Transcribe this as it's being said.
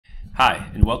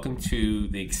Hi, and welcome to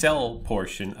the Excel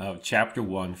portion of Chapter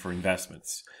 1 for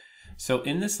investments. So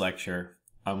in this lecture,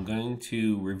 I'm going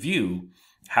to review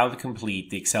how to complete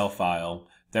the Excel file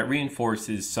that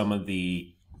reinforces some of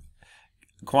the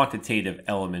quantitative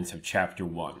elements of Chapter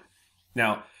 1.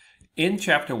 Now, in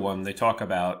Chapter 1, they talk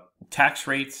about tax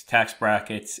rates, tax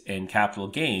brackets, and capital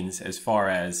gains as far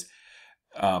as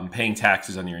paying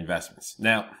taxes on your investments.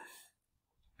 Now,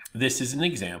 this is an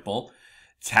example.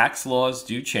 Tax laws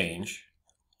do change,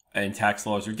 and tax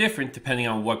laws are different depending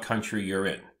on what country you're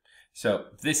in. So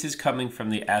this is coming from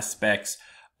the aspects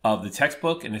of the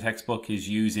textbook, and the textbook is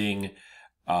using,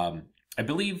 I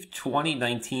believe,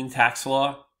 2019 tax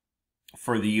law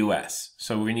for the US.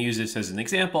 So we're going to use this as an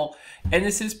example, and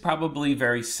this is probably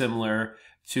very similar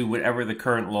to whatever the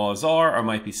current laws are, or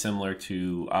might be similar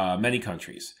to many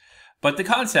countries. But the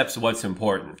concept's what's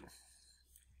important.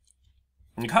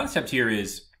 And the concept here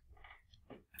is,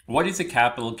 what is a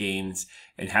capital gains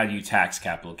and how do you tax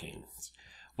capital gains?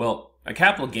 Well, a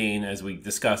capital gain, as we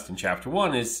discussed in Chapter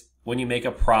 1, is when you make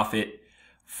a profit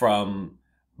from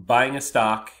buying a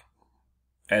stock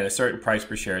at a certain price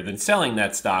per share, then selling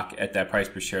that stock at that price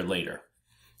per share later.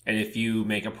 And if you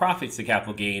make a profit, it's a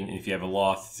capital gain, and if you have a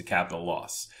loss, it's a capital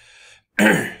loss.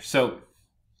 So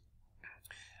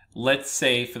let's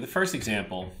say, for the first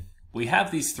example, we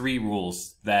have these three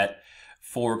rules that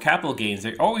for capital gains,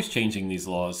 they're always changing these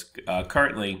laws.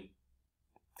 Currently,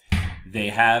 they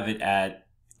have it at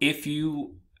if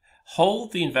you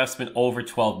hold the investment over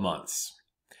 12 months.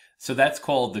 So that's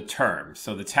called the term.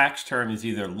 So the tax term is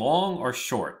either long or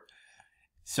short.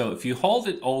 So if you hold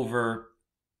it over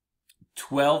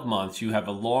 12 months, you have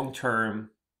a long-term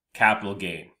capital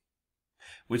gain,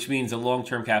 which means a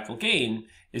long-term capital gain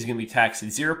is going to be taxed at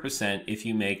 0% if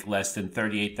you make less than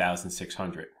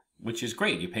 $38,600. Which is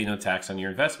great. You pay no tax on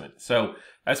your investment. So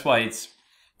that's why it's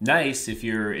nice if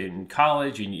you're in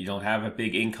college and you don't have a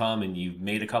big income and you've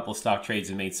made a couple of stock trades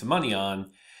and made some money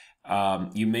on,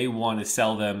 you may want to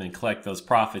sell them and collect those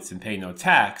profits and pay no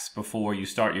tax before you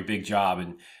start your big job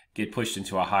and get pushed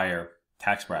into a higher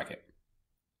tax bracket.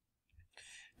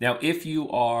 Now, if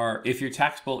your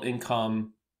taxable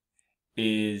income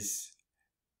is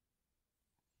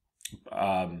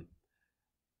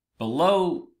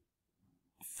below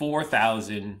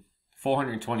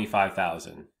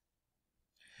 $425,000,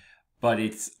 but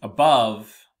it's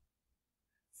above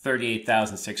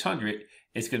 $38,600,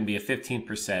 it's going to be a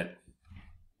 15%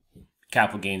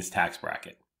 capital gains tax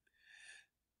bracket.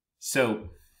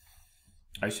 So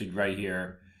I should write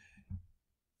here,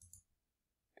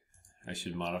 I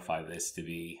should modify this to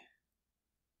be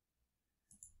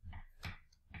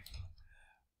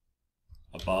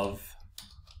above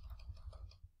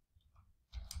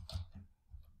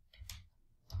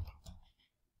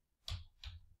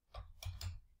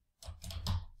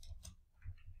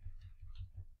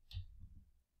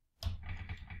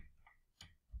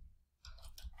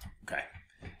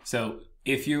So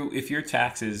if your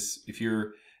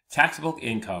taxable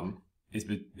income is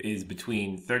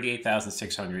between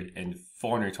 $38,600 and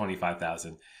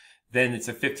 $425,000, then it's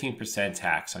a 15%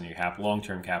 tax on your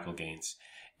long-term capital gains.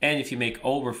 And if you make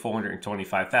over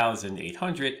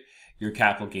 $425,800, your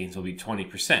capital gains will be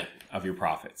 20% of your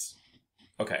profits.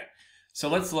 Okay, so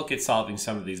let's look at solving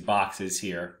some of these boxes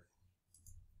here.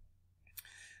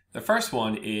 The first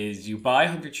one is you buy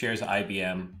 100 shares of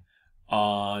IBM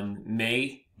on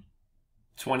May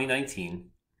 2019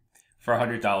 for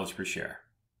 $100 per share.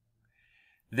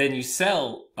 Then you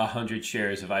sell 100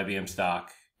 shares of IBM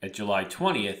stock at July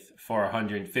 20th for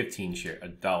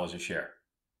 $115 a share.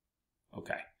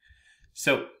 Okay,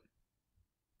 so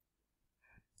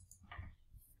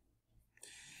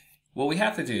what we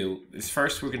have to do is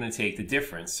first we're going to take the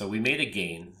difference. So we made a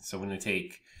gain. So I'm going to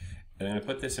take, and I'm going to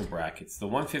put this in brackets, the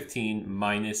 115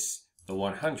 minus the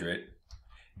 100,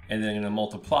 and then I'm going to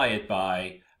multiply it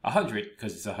by 100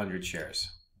 because it's 100 shares.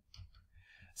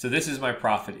 So this is my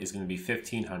profit is going to be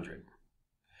 $1,500.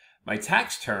 My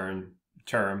tax term,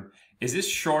 is this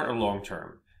short or long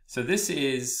term? So this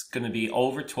is going to be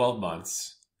over 12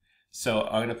 months. So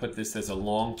I'm going to put this as a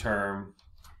long-term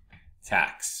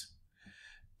tax.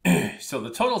 So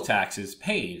the total taxes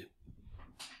paid,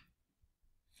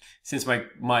 since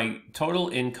my total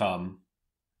income,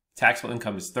 taxable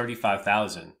income is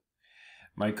 $35,000,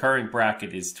 my current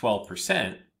bracket is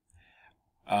 12%.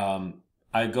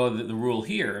 I go to the rule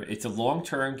here. It's a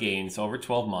long-term gain. It's over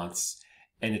 12 months,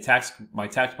 and my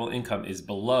taxable income is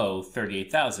below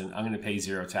 $38,000. I'm going to pay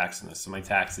zero tax on this, so my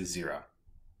tax is zero.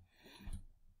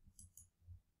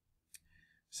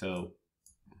 So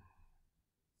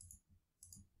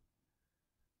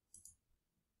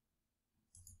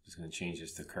just going to change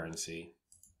this to currency.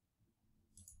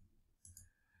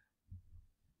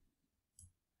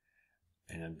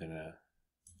 And I'm gonna,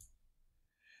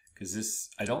 because this,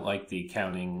 I don't like the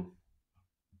accounting,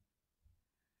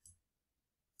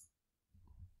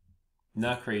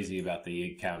 not crazy about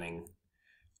the accounting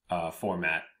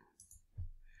format.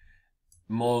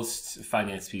 Most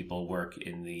finance people work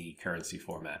in the currency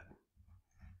format.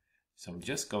 So I'm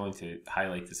just going to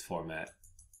highlight this format,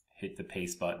 hit the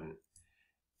paste button,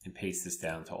 and paste this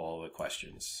down to all the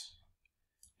questions.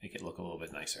 Make it look a little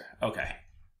bit nicer. Okay.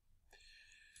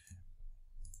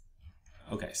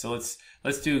 Okay, so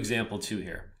let's do example 2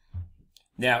 here.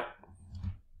 Now,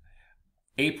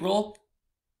 April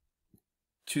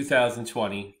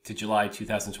 2020 to July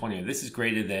 2020. This is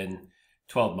greater than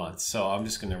 12 months. So I'm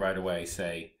just going to right away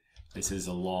say this is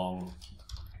a long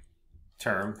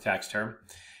term, tax term.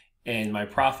 And my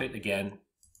profit, again,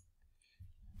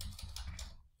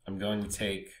 I'm going to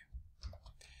take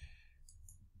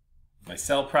my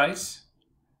sell price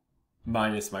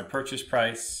minus my purchase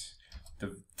price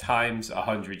times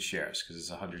 100 shares, because it's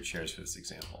 100 shares for this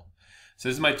example. So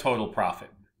this is my total profit.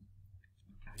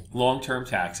 Long-term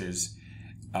taxes.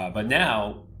 But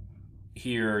now,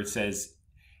 here it says,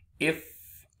 if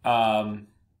over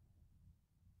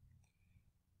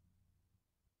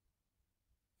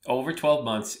 12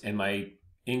 months and my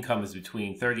income is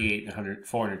between 38 and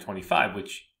 425,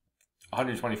 which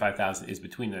 125,000 is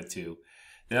between the two,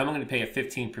 then I'm going to pay a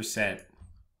 15%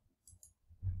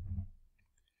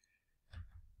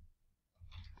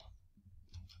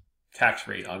 tax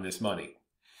rate on this money.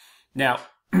 Now,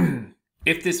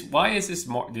 if this, why is this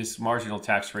marginal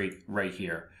tax rate right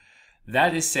here?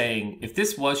 That is saying if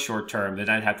this was short term, then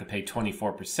I'd have to pay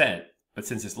 24%. But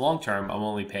since it's long term, I'm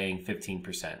only paying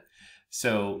 15%.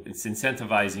 So it's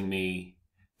incentivizing me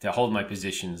to hold my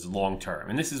positions long term.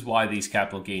 And this is why these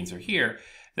capital gains are here.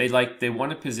 They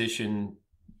want to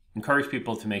encourage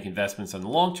people to make investments on the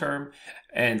long term,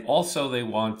 and also they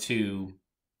want to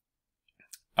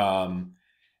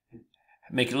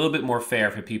make it a little bit more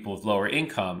fair for people with lower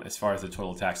income as far as the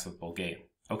total taxable gain.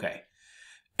 Okay,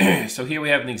 so here we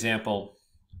have an example.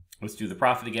 Let's do the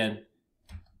profit again.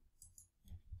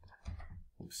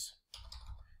 Oops,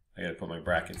 I gotta put my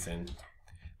brackets in.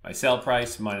 My sell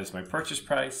price minus my purchase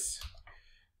price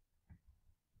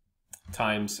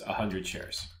times 100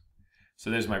 shares. So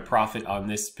there's my profit on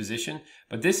this position.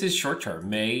 But this is short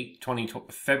term.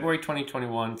 February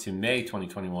 2021 to May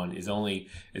 2021 is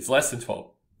it's less than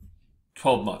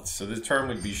 12 months. So the term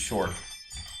would be short.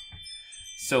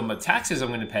 So my taxes I'm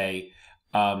going to pay,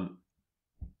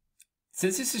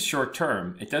 since this is short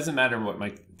term, it doesn't matter what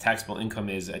my taxable income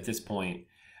is at this point,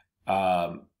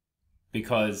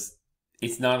 because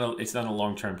it's not a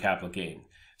long-term capital gain.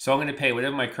 So I'm going to pay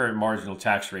whatever my current marginal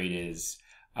tax rate is.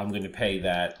 I'm going to pay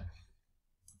that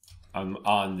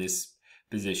on this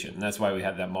position. And that's why we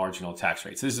have that marginal tax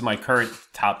rate. So this is my current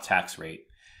top tax rate.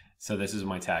 So this is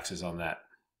my taxes on that.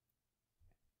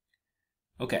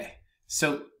 Okay,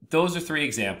 so those are 3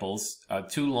 examples,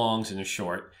 2 longs and a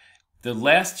short. The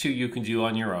last 2 you can do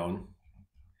on your own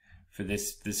for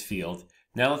this field.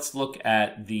 Now let's look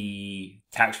at the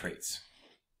tax rates.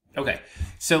 Okay,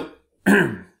 so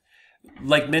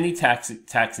like many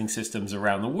taxing systems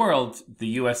around the world, the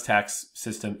U.S. tax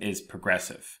system is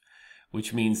progressive,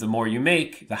 which means the more you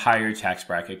make, the higher your tax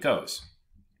bracket goes.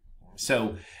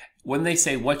 So when they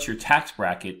say what's your tax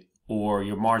bracket or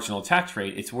your marginal tax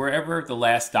rate, it's wherever the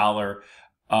last dollar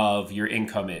of your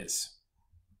income is.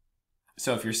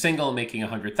 So if you're single and making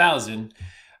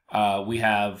 $100,000, we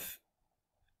have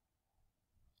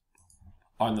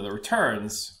on the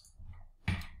returns,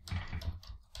 let's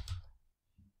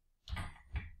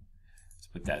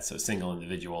put that, so single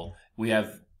individual, we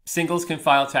have singles can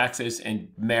file taxes and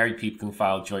married people can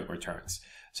file joint returns.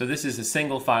 So this is a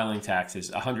single filing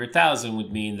taxes. 100,000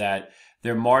 would mean that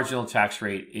their marginal tax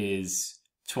rate is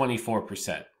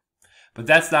 24%. But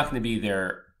that's not going to be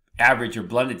their average or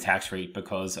blended tax rate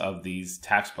because of these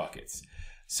tax buckets.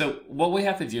 So what we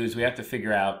have to do is we have to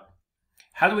figure out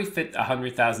how do we fit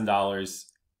 $100,000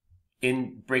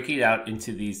 in, break it out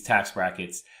into these tax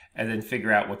brackets, and then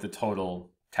figure out what the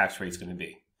total tax rate is going to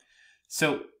be.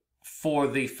 So for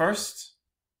the first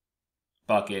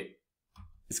bucket,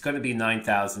 it's going to be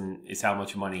 $9,000 is how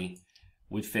much money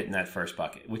would fit in that first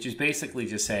bucket, which is basically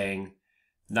just saying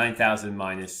 9,000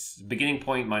 minus beginning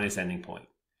point minus ending point.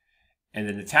 And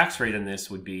then the tax rate on this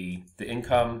would be the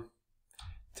income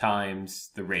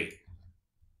times the rate.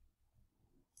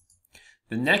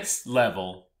 The next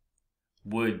level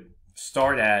would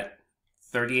start at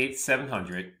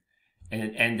 38,700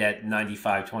 and end at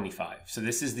 95,25. So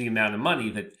this is the amount of money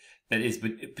that is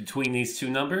between these two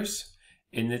numbers,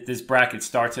 this bracket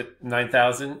starts at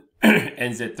 9,000,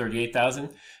 ends at 38,000.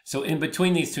 So in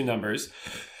between these two numbers,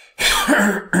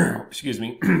 excuse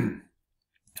me,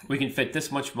 we can fit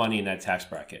this much money in that tax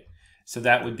bracket. So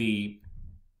that would be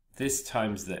this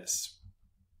times this.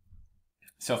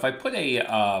 So if I put a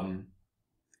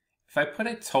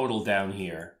total down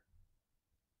here,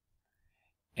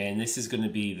 and this is going to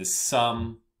be the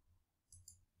sum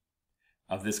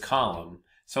of this column.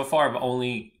 So far, I've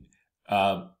only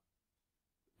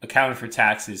accounted for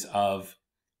taxes of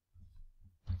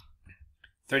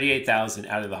 38,000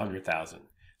 out of the 100,000.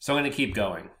 So I'm going to keep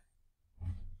going.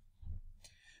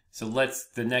 So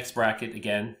the next bracket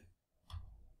again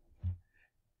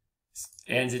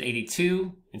ends at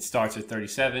 82 and starts at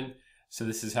 37. So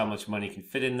this is how much money can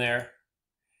fit in there.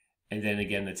 And then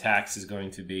again, the tax is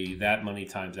going to be that money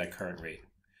times that current rate.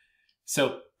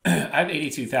 So I have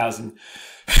 82,000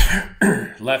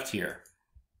 left here.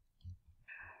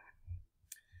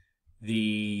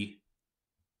 The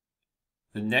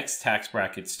next tax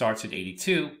bracket starts at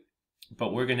 82,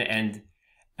 but we're going to end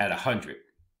at 100.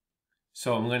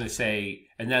 So I'm going to say,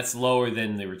 and that's lower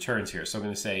than the returns here. So I'm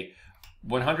going to say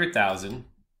 100,000,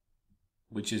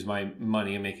 which is my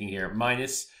money I'm making here,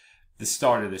 minus the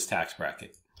start of this tax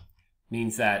bracket.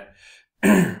 Means that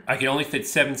I can only fit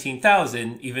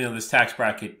 17,000, even though this tax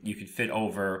bracket, you could fit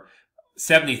over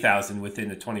 70,000 within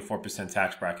the 24%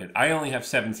 tax bracket. I only have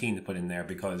 17 to put in there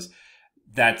because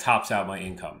that tops out my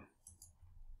income.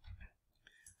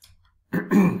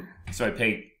 So I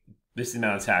pay this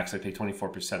amount of tax, I pay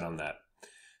 24% on that.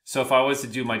 So if I was to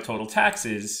do my total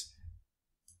taxes,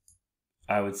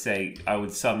 I would say, I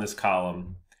would sum this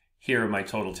column. Here are my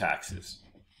total taxes.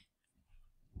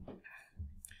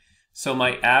 So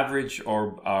my average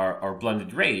or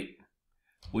blended rate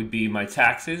would be my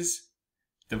taxes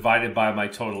divided by my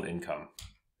total income.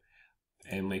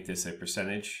 And make this a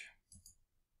percentage.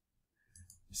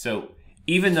 So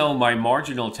even though my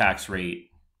marginal tax rate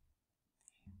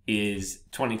is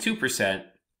 22%,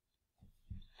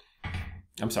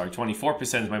 I'm sorry,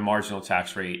 24% is my marginal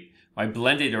tax rate, my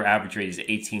blended or average rate is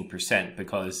 18%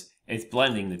 because it's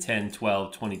blending the 10,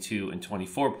 12, 22, and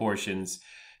 24 portions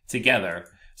together.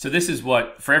 So this is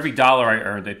what, for every dollar I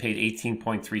earned, I paid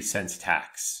 18.3 cents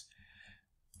tax.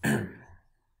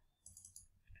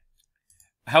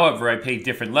 However, I paid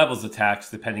different levels of tax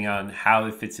depending on how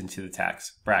it fits into the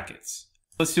tax brackets.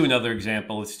 Let's do another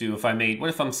example. Let's do what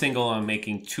if I'm single and I'm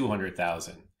making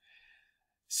 200,000?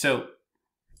 So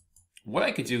what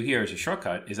I could do here as a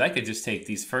shortcut is I could just take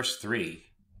these first three,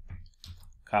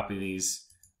 copy these,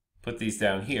 put these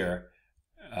down here.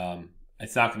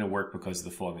 It's not going to work because of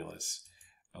the formulas.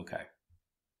 Okay.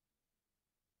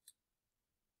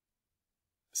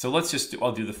 So let's just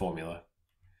I'll do the formula.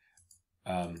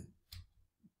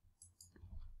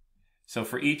 So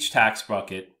for each tax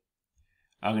bucket,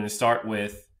 I'm going to start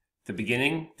with the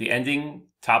beginning, the ending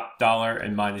top dollar,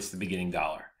 and minus the beginning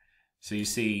dollar. So you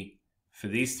see, for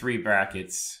these three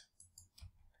brackets,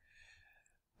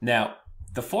 now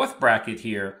the fourth bracket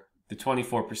here, the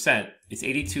 24%, is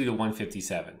 82 to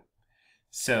 157.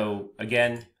 So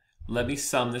again, let me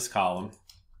sum this column,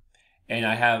 and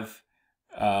I have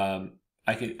I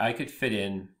could fit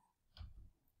in.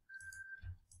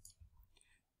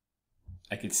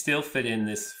 I could still fit in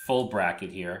this full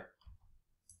bracket here,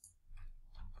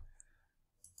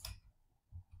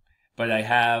 but I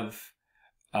have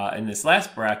in this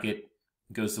last bracket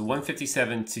it goes to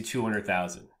 157 to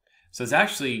 200,000. So it's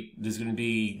actually there's going to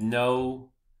be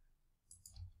no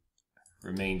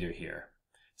remainder here.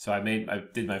 So I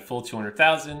did my full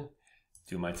 200,000,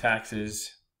 do my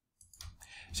taxes.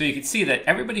 So you can see that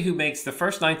everybody who makes the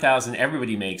first 9,000,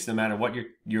 everybody makes, no matter what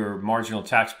your marginal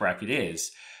tax bracket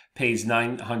is, pays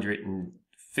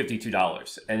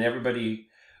 $952. And everybody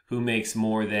who makes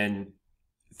more than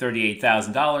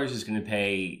 $38,000 is going to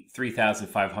pay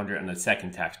 $3,500 on the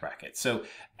second tax bracket. So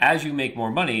as you make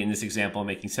more money, in this example, I'm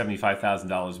making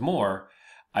 $75,000 more,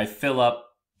 I fill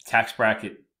up tax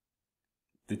bracket,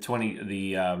 the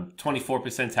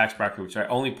 24% tax bracket, which I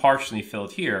only partially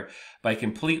filled here, but I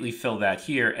completely fill that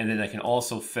here, and then I can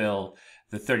also fill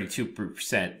the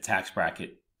 32% tax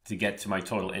bracket to get to my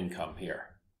total income here.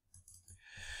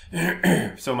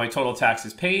 So my total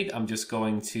taxes paid, I'm just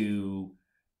going to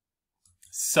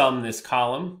sum this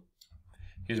column.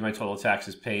 Here's my total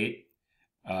taxes paid.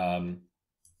 Now,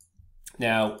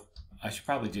 I should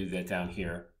probably do that down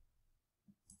here.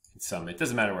 Sum it.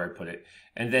 Doesn't matter where I put it.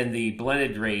 And then the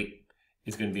blended rate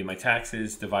is going to be my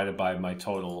taxes divided by my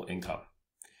total income.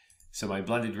 So my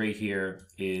blended rate here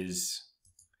is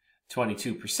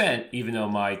 22%, even though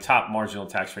my top marginal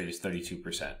tax rate is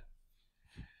 32%.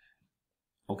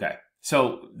 Okay,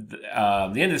 So the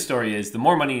end of the story is the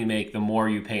more money you make, the more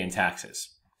you pay in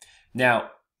taxes. Now,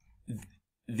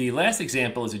 the last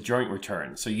example is a joint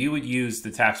return. So you would use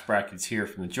the tax brackets here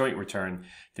from the joint return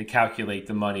to calculate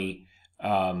the money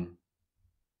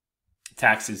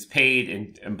taxes paid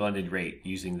and blended rate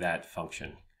using that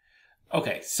function.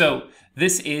 Okay, so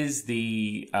this is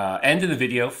the end of the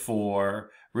video for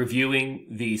reviewing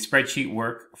the spreadsheet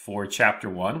work for Chapter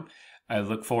 1. I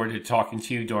look forward to talking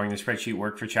to you during the spreadsheet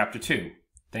work for Chapter 2.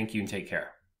 Thank you and take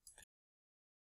care.